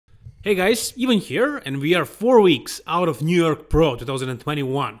Hey guys, even here, and we are 4 weeks out of New York Pro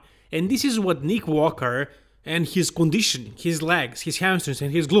 2021. And this is what Nick Walker and his conditioning, his legs, his hamstrings,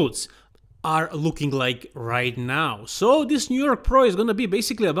 and his glutes are looking like right now. So this New York Pro is gonna be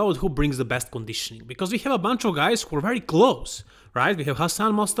basically about who brings the best conditioning, because we have a bunch of guys who are very close, right? We have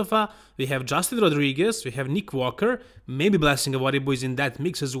Hassan Mostafa, we have Justin Rodriguez, we have Nick Walker, maybe Blessing Awodibu is in that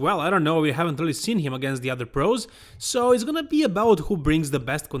mix as well. I don't know, we haven't really seen him against the other pros. So it's gonna be about who brings the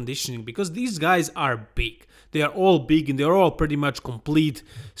best conditioning, because these guys are big. They are all big and they're all pretty much complete.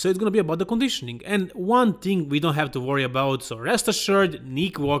 So it's going to be about the conditioning. And one thing we don't have to worry about, so rest assured,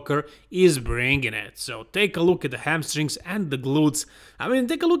 Nick Walker is bringing it. So take a look at the hamstrings and the glutes. I mean,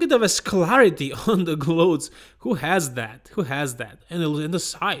 take a look at the vascularity on the glutes. Who has that? Who has that? And the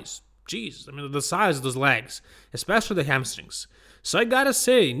size. Jeez, I mean, the size of those legs, especially the hamstrings. So I gotta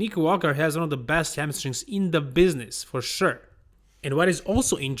say, Nick Walker has one of the best hamstrings in the business, for sure. And what is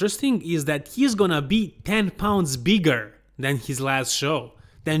also interesting is that he's gonna be 10 pounds bigger than his last show,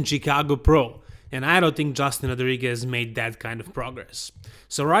 than Chicago Pro. And I don't think Justin Rodriguez made that kind of progress.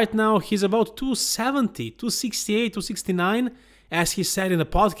 So right now he's about 270, 268, 269, as he said in the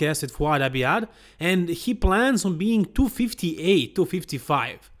podcast with Fouad Abiad, and he plans on being 258,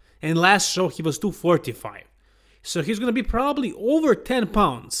 255. And last show he was 245. So he's gonna be probably over 10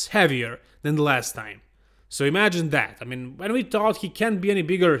 pounds heavier than the last time. So imagine that. I mean, when we thought he can't be any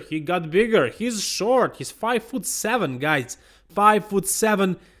bigger, he got bigger. He's short. He's 5'7", guys.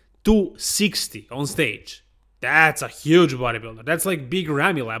 5'7", 260 on stage. That's a huge bodybuilder. That's like big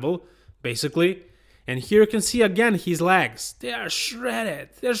Ramy level, basically. And here you can see again his legs. They are shredded.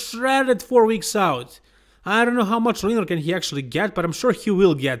 They're shredded 4 weeks out. I don't know how much leaner can he actually get, but I'm sure he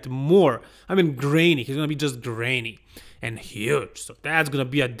will get more. I mean, grainy. He's gonna be just grainy and huge. So that's gonna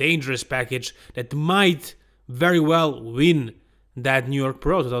be a dangerous package that might very well win that New York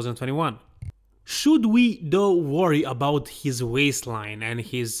Pro 2021. Should we though worry about his waistline and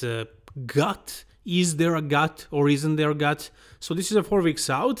his gut? Is there a gut or isn't there a gut? So this is a 4 weeks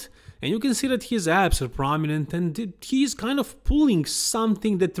out, and you can see that his abs are prominent and he's kind of pulling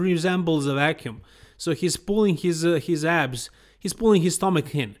something that resembles a vacuum. So he's pulling his abs, he's pulling his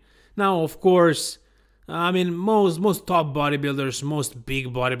stomach in. Now, of course, I mean, most top bodybuilders, most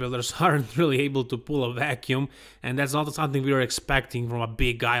big bodybuilders aren't really able to pull a vacuum, and that's not something we were expecting from a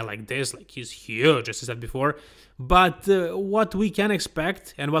big guy like this. Like, he's huge, as I said before. But what we can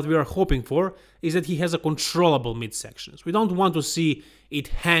expect and what we are hoping for is that he has a controllable midsection. We don't want to see it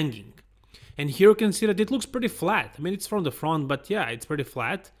hanging. And here you can see that it looks pretty flat. I mean, it's from the front, but yeah, it's pretty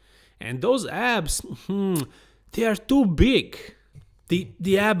flat. And those abs, they are too big.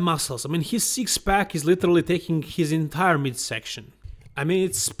 The ab muscles, I mean, his six-pack is literally taking his entire midsection. I mean,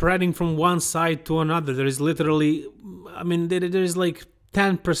 it's spreading from one side to another. There is literally, I mean, there is like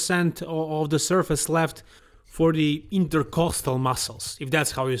 10% of the surface left for the intercostal muscles, if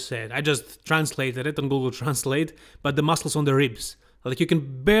that's how you say it. I just translated it on Google Translate, but the muscles on the ribs. Like, you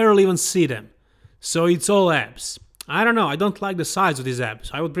can barely even see them. So it's all abs. I don't know, I don't like the size of these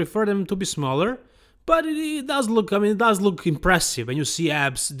abs. I would prefer them to be smaller. But it does look, I mean, it does look impressive when you see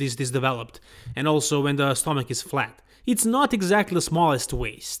abs this developed, and also when the stomach is flat. It's not exactly the smallest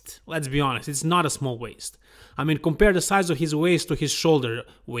waist. Let's be honest, it's not a small waist. I mean, compare the size of his waist to his shoulder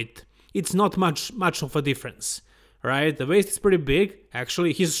width. It's not much of a difference, right? The waist is pretty big.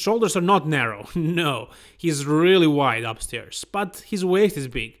 Actually, his shoulders are not narrow. No, he's really wide upstairs, but his waist is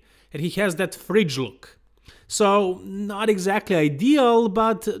big, and he has that fridge look. So, not exactly ideal,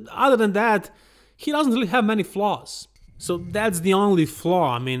 but other than that, he doesn't really have many flaws. So that's the only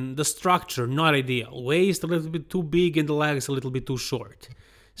flaw. I mean, the structure, not ideal. Waist a little bit too big and the legs a little bit too short.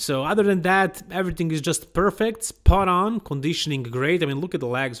 So other than that, everything is just perfect, spot on, conditioning great. I mean, look at the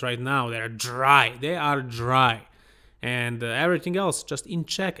legs right now. They're dry. They are dry. And everything else just in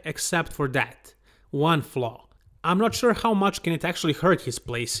check except for that. One flaw. I'm not sure how much can it actually hurt his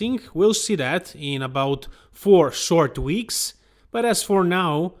placing. We'll see that in about 4 short weeks. But as for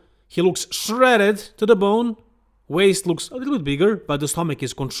now, he looks shredded to the bone, waist looks a little bit bigger, but the stomach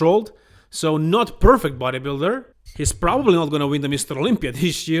is controlled, so not perfect bodybuilder. He's probably not gonna win the Mr. Olympia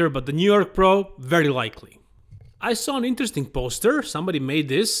this year, but the New York Pro, very likely. I saw an interesting poster, somebody made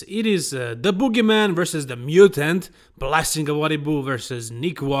this. It is the Boogeyman versus the Mutant, Blessing Awodibu versus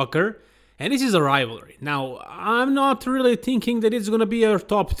Nick Walker, and this is a rivalry. Now, I'm not really thinking that it's gonna be our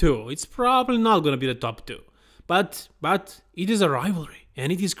top 2. It's probably not gonna be the top 2, but it is a rivalry. And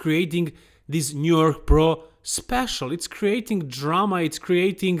it is creating this New York Pro special. It's creating drama. It's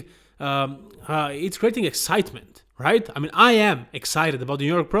creating excitement, right? I mean, I am excited about the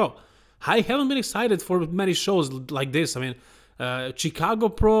New York Pro. I haven't been excited for many shows like this. I mean, Chicago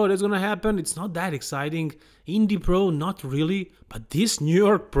Pro, that's gonna happen. It's not that exciting. Indie Pro, not really. But this New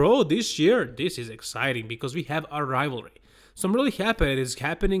York Pro this year, this is exciting because we have our rivalry. So I'm really happy it is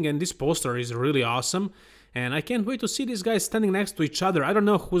happening, and this poster is really awesome. And I can't wait to see these guys standing next to each other. I don't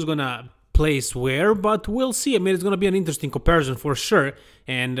know who's gonna place where, but we'll see. I mean, it's gonna be an interesting comparison for sure.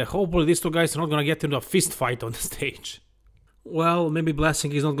 And hopefully these two guys are not gonna get into a fist fight on the stage. Well, maybe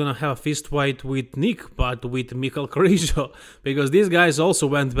Blessing is not gonna have a fist fight with Nick, but with Michal Krizo, because these guys also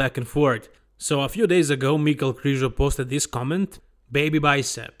went back and forth. So a few days ago, Michal Krizo posted this comment, "Baby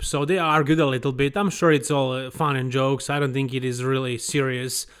bicep." So they argued a little bit. I'm sure it's all fun and jokes. I don't think it is really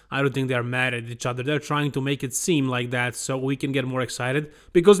serious. I don't think they're mad at each other. They're trying to make it seem like that so we can get more excited.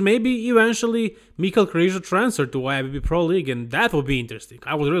 Because maybe eventually Michal Krizo transferred to IFBB Pro League, and that would be interesting.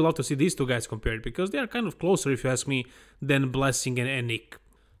 I would really love to see these two guys compared because they are kind of closer, if you ask me, than Blessing and Nick.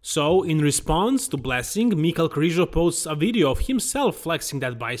 So in response to Blessing, Michal Krizo posts a video of himself flexing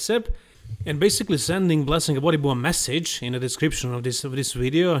that bicep, and basically sending Blessing Awodibu a message in the description of this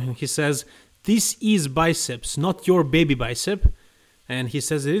video. And he says, "This is biceps, not your baby bicep." And he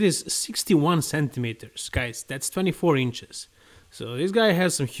says it is 61 centimeters. Guys, that's 24 inches. So this guy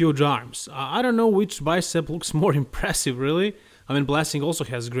has some huge arms. I don't know which bicep looks more impressive, really. I mean, Blessing also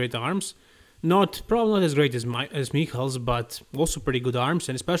has great arms. Probably not as great as Michal's, but also pretty good arms.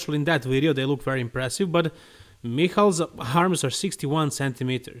 And especially in that video, they look very impressive. But Michal's arms are 61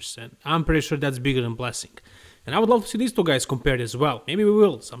 centimeters, and I'm pretty sure that's bigger than Blessing. And I would love to see these two guys compared as well. Maybe we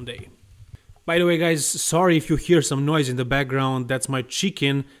will someday. By the way, guys, sorry if you hear some noise in the background. That's my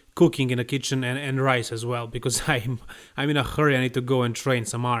chicken cooking in the kitchen, and rice as well, because I'm in a hurry. I need to go and train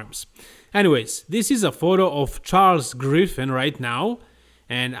some arms. Anyways, this is a photo of Charles Griffen right now.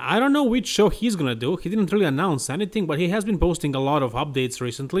 And I don't know which show he's gonna do. He didn't really announce anything, but he has been posting a lot of updates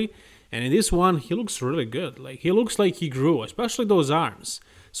recently. And in this one, he looks really good. Like, he looks like he grew, especially those arms.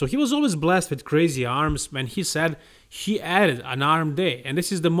 So he was always blessed with crazy arms, and he said he added an arm day. And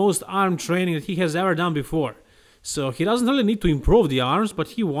this is the most arm training that he has ever done before. So he doesn't really need to improve the arms, but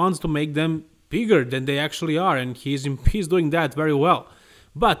he wants to make them bigger than they actually are. And he's doing that very well.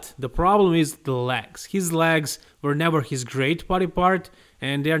 But the problem is the legs. His legs were never his great body part,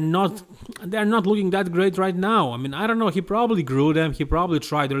 and they're not looking that great right now. I mean, I don't know, he probably grew them, he probably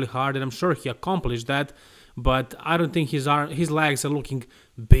tried really hard, and I'm sure he accomplished that, but I don't think his legs are looking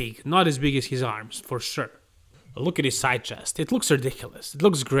big, not as big as his arms, for sure. Look at his side chest, it looks ridiculous, it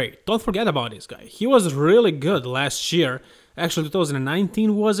looks great. Don't forget about this guy, he was really good last year, actually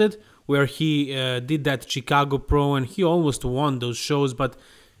 2019 was it, where he did that Chicago Pro, and he almost won those shows, but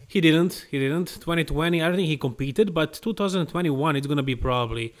he didn't. 2020, I don't think he competed, but 2021 it's gonna be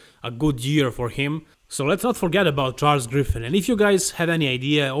probably a good year for him. So let's not forget about Charles Griffen. And if you guys have any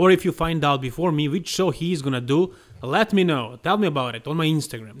idea, or if you find out before me which show he's gonna do, let me know. Tell me about it on my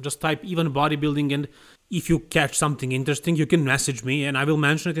Instagram. Just type even bodybuilding, and if you catch something interesting, you can message me, and I will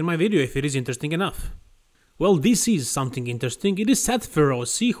mention it in my video if it is interesting enough. Well, this is something interesting. It is Seth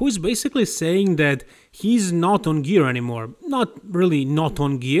Feroce, who is basically saying that he's not on gear anymore. Not really not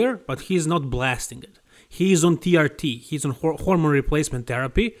on gear, but he's not blasting it. He's on TRT, he's on hormone replacement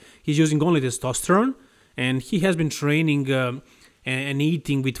therapy, he's using only testosterone, and he has been training and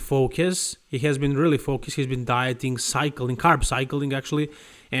eating with focus. He has been really focused, he's been dieting, cycling, carb cycling actually,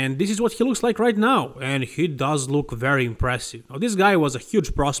 and this is what he looks like right now, and he does look very impressive. Now, this guy was a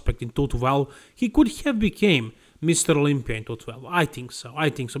huge prospect in 2012. He could have became Mr. Olympia in 2012. I think so.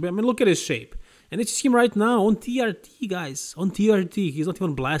 But I mean, look at his shape. And this is him right now on TRT, guys. On TRT. He's not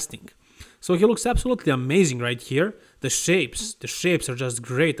even blasting. So he looks absolutely amazing right here. The shapes are just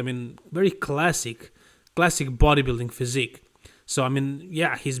great. I mean, very classic bodybuilding physique. So, I mean,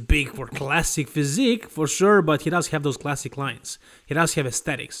 yeah, he's big for classic physique, for sure, but he does have those classic lines. He does have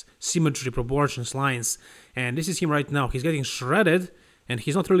aesthetics, symmetry, proportions, lines, and this is him right now. He's getting shredded, and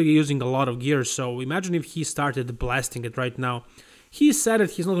he's not really using a lot of gear, so imagine if he started blasting it right now. He said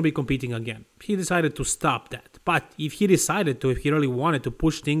that he's not going to be competing again. He decided to stop that, but if he decided to, if he really wanted to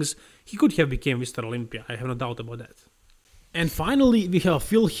push things, he could have become Mr. Olympia. I have no doubt about that. And finally, we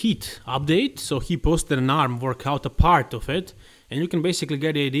have a Heath update. So he posted an arm workout, a part of it, and you can basically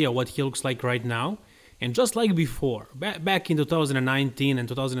get the idea what he looks like right now. And just like before, back in 2019 and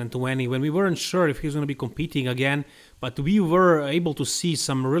 2020, when we weren't sure if he was going to be competing again, but we were able to see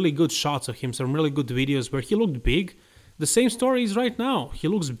some really good shots of him, some really good videos where he looked big. The same story is right now. He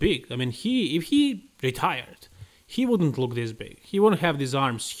looks big. I mean, if he retired, he wouldn't look this big. He wouldn't have these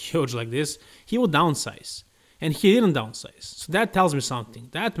arms huge like this. He would downsize. And he didn't downsize. So that tells me something.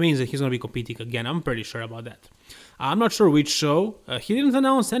 That means that he's going to be competing again. I'm pretty sure about that. I'm not sure which show. He didn't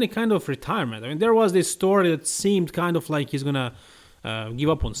announce any kind of retirement. I mean, there was this story that seemed kind of like he's gonna give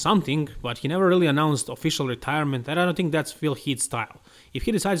up on something, but he never really announced official retirement, and I don't think that's Phil Heath's style. If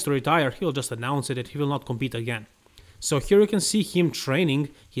he decides to retire, he'll just announce it that he will not compete again. So here you can see him training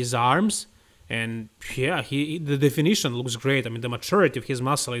his arms, and yeah, the definition looks great. I mean, the maturity of his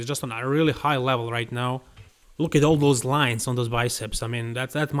muscle is just on a really high level right now. Look at all those lines on those biceps. I mean,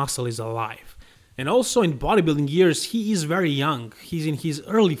 that muscle is alive. And also in bodybuilding years, he is very young. He's in his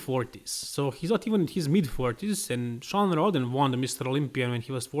early 40s. So he's not even in his mid-40s. And Sean Roden won the Mr. Olympia when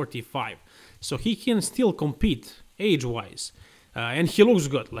he was 45. So he can still compete age-wise. And he looks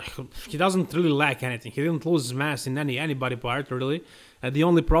good. Like, he doesn't really lack anything. He didn't lose mass in any body part, really. The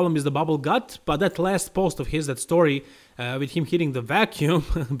only problem is the bubble gut. But that last post of his, that story with him hitting the vacuum,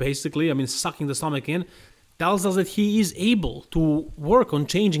 basically, I mean, sucking the stomach in, tells us that he is able to work on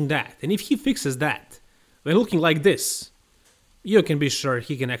changing that. And if he fixes that, when looking like this, you can be sure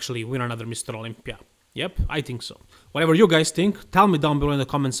he can actually win another Mr. Olympia. Yep, I think so. Whatever you guys think, tell me down below in the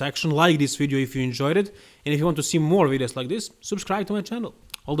comment section. Like this video if you enjoyed it. And if you want to see more videos like this, subscribe to my channel.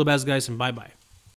 All the best, guys, and bye-bye.